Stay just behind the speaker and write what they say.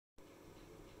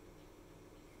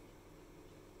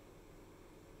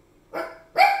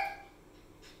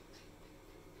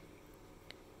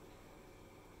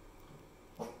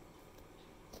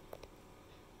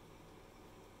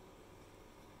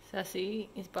Sassy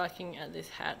is barking at this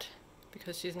hat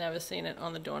because she's never seen it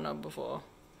on the doorknob before.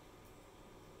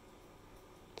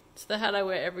 It's the hat I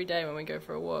wear every day when we go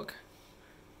for a walk.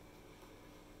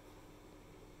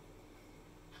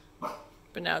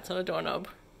 But now it's on a doorknob.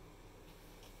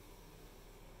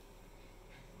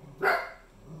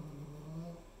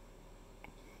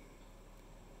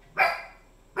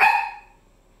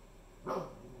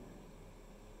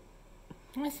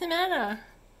 What's the matter?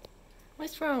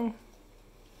 What's wrong?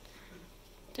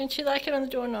 Don't you like it on the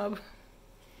doorknob?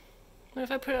 What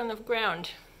if I put it on the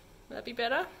ground? Would that be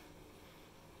better?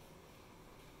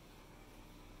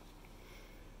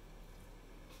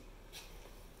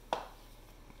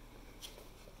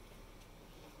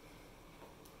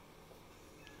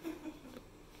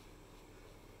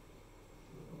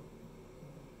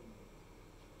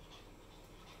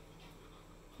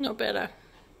 Not better.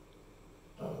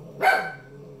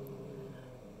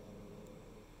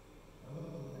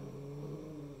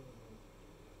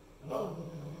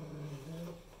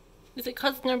 Is it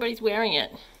because nobody's wearing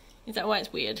it? Is that why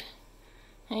it's weird?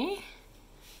 Hey?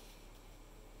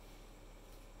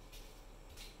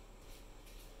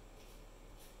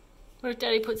 What if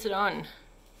Daddy puts it on?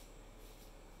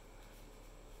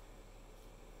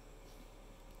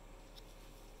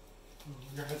 Oh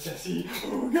God, Sassy!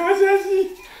 Oh God,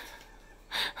 Sassy!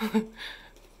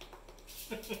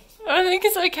 I think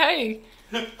it's okay.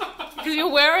 Because you're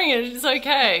wearing it, it's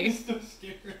okay. I'm so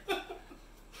scared.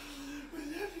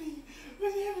 What's happening?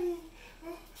 What's happening?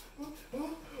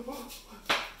 Oh.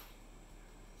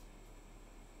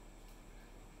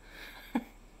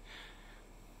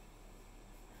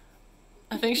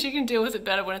 I think she can deal with it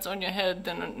better when it's on your head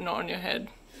than not on your head.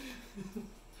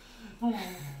 Here's a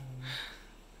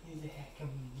hat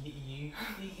coming to get you.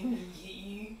 He's coming to get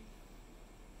you.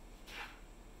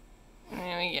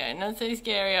 There we go, not so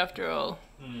scary after all.